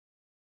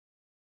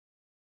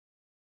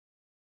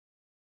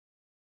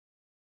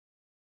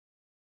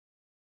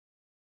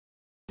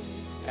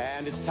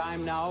And it's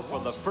time now for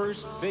the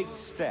first big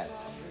step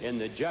in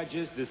the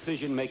judges'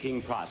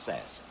 decision-making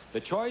process, the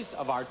choice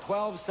of our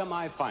 12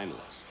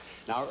 semifinalists.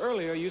 Now,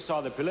 earlier you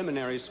saw the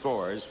preliminary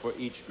scores for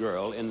each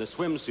girl in the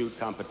swimsuit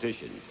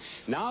competition.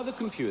 Now the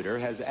computer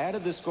has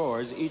added the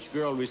scores each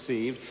girl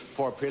received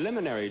for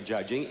preliminary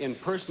judging in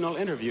personal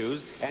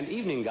interviews and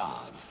evening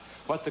gowns.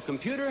 What the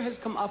computer has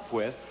come up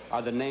with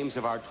are the names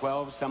of our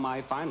 12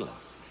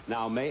 semifinalists.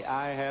 Now, may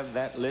I have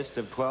that list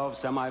of 12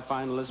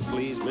 semifinalists,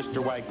 please,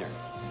 Mr. Wagner?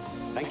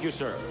 Thank you,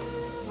 sir.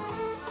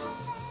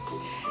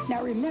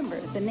 Now remember,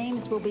 the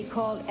names will be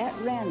called at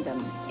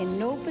random in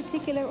no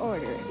particular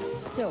order.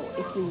 So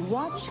if you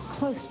watch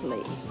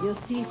closely, you'll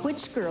see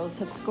which girls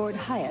have scored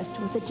highest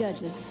with the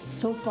judges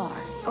so far.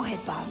 Go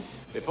ahead, Bob.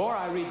 Before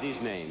I read these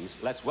names,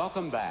 let's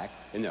welcome back,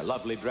 in their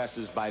lovely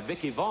dresses by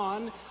Vicki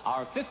Vaughn,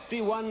 our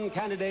 51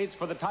 candidates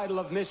for the title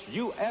of Miss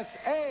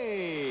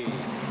USA.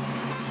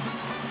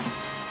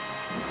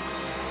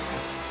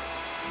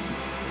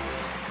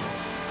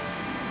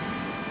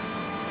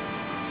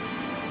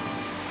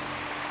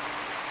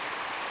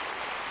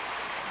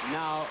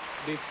 Now,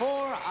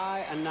 before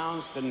I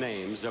announce the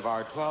names of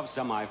our 12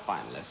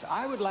 semifinalists,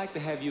 I would like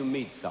to have you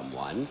meet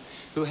someone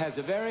who has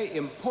a very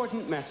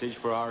important message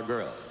for our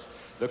girls.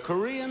 The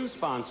Korean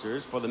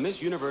sponsors for the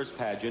Miss Universe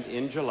pageant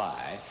in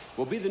July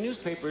will be the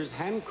newspapers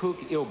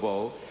Hankook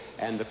Ilbo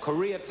and the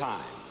Korea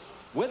Times.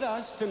 With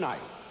us tonight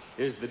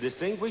is the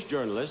distinguished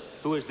journalist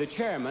who is the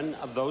chairman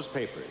of those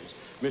papers,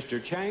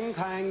 Mr. Chang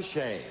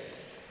Kang-shae.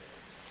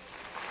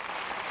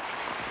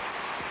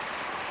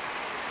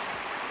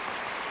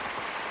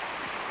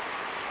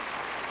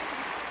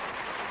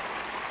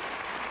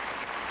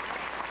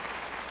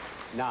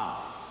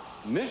 Now,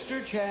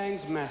 Mr.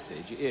 Chang's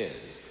message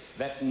is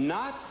that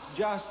not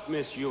just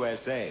Miss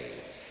USA,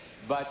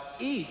 but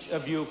each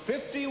of you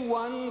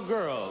 51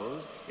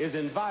 girls is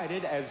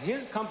invited as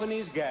his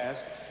company's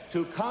guest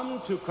to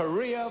come to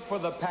Korea for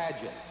the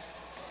pageant.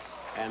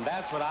 And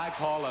that's what I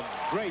call a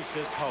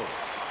gracious host.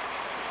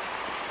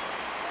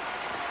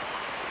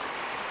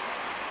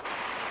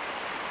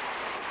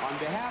 On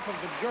behalf of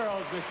the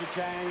girls, Mr.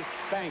 Chang,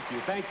 thank you.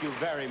 Thank you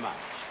very much.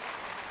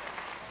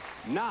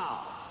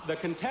 Now, the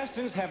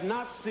contestants have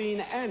not seen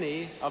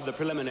any of the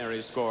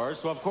preliminary scores,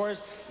 so of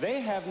course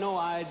they have no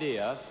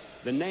idea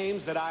the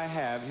names that I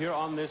have here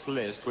on this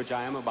list, which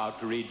I am about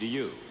to read to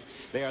you.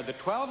 They are the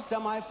 12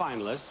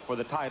 semifinalists for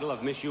the title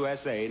of Miss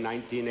USA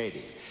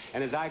 1980.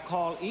 And as I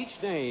call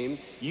each name,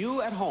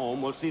 you at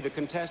home will see the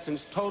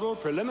contestants' total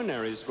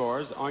preliminary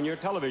scores on your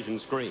television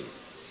screen.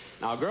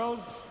 Now,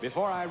 girls,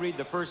 before I read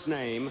the first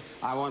name,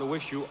 I want to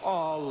wish you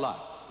all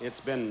luck.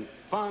 It's been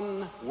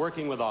fun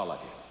working with all of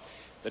you.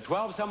 The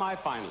 12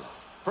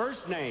 semifinalists.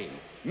 First name,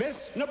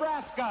 Miss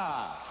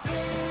Nebraska.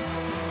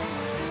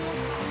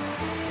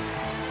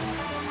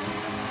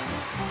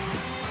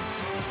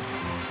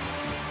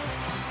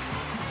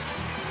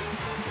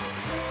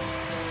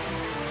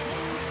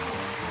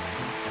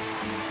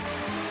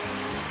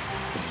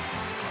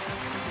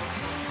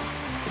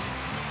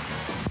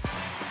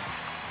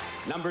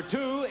 Number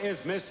 2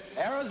 is Miss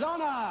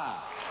Arizona.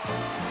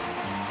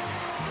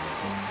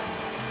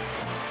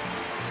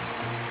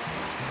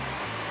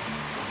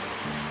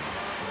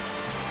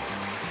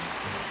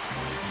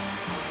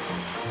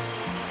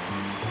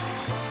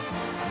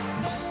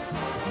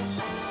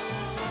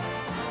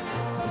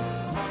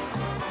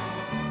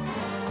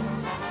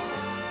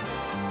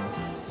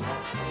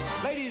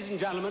 Ladies and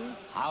gentlemen,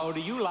 how do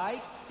you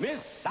like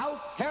Miss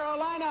South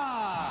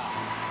Carolina?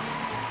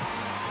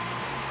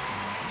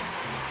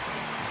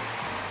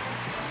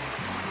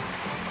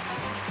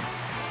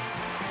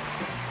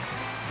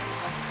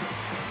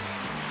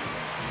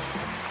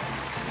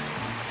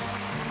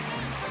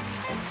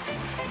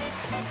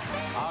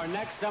 Our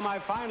next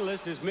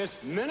semifinalist is Miss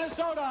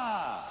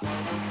Minnesota.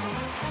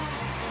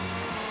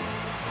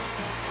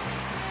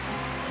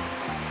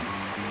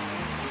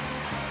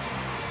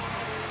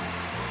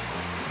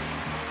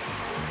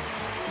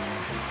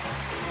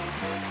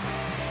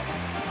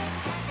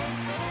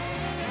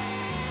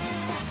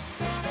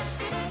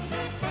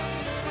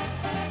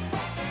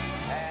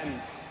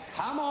 And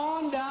come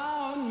on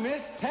down,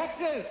 Miss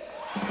Texas.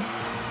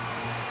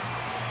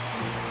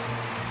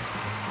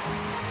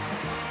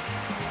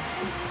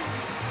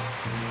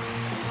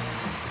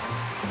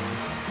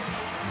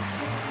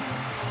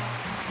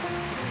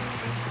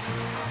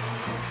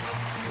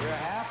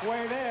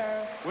 Halfway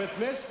there with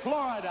Miss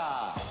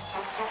Florida.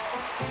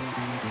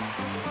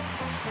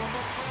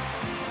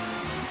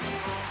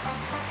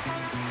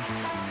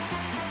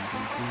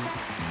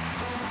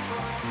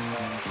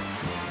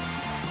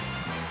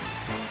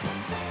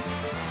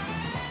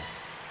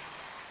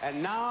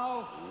 And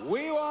now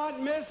we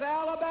want Miss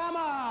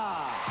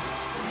Alabama.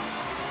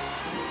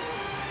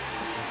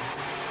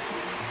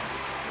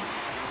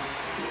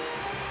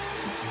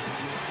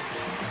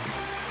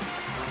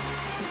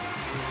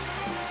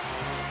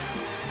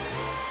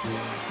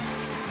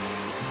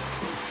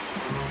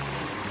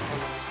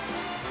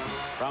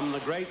 From the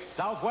great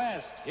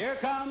Southwest, here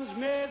comes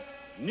Miss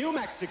New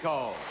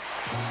Mexico.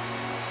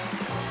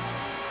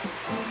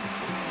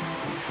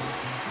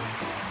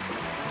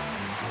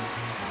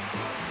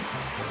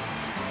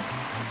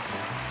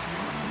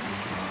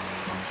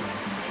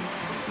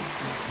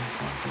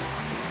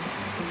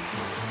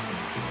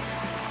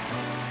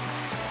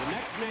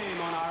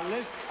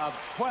 of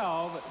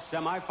 12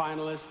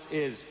 semifinalists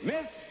is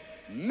Miss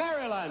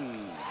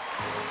Maryland.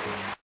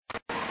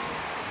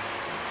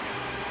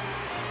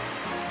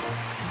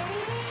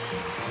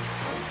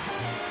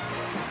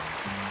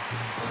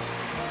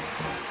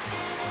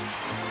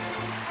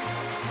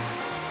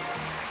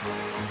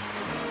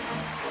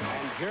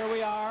 And here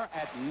we are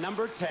at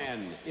number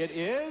 10. It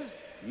is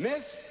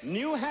Miss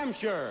New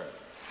Hampshire.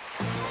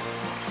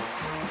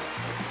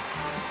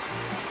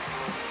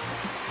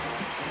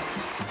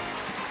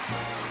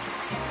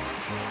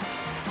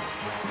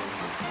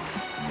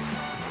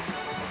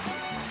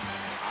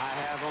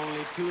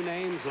 Only 2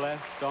 names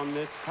left on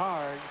this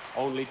card.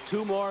 Only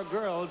 2 more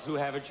girls who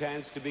have a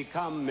chance to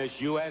become Miss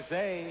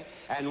USA,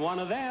 and one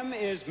of them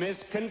is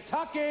Miss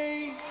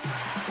Kentucky.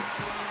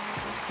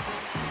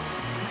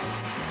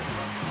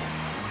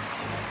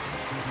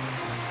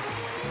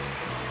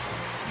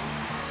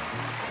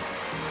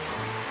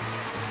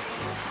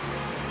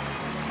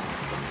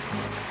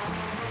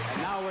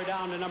 And now we're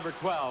down to number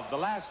 12, the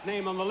last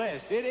name on the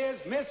list. It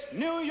is Miss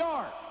New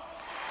York.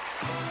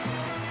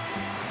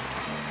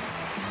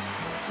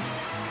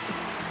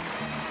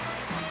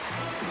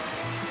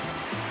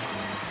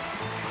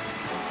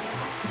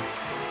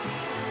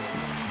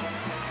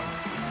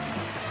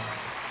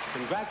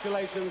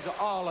 Congratulations,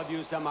 all of you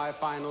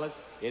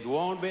semifinalists. It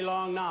won't be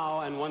long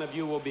now, and one of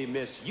you will be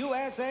Miss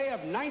USA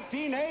of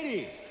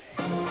 1980.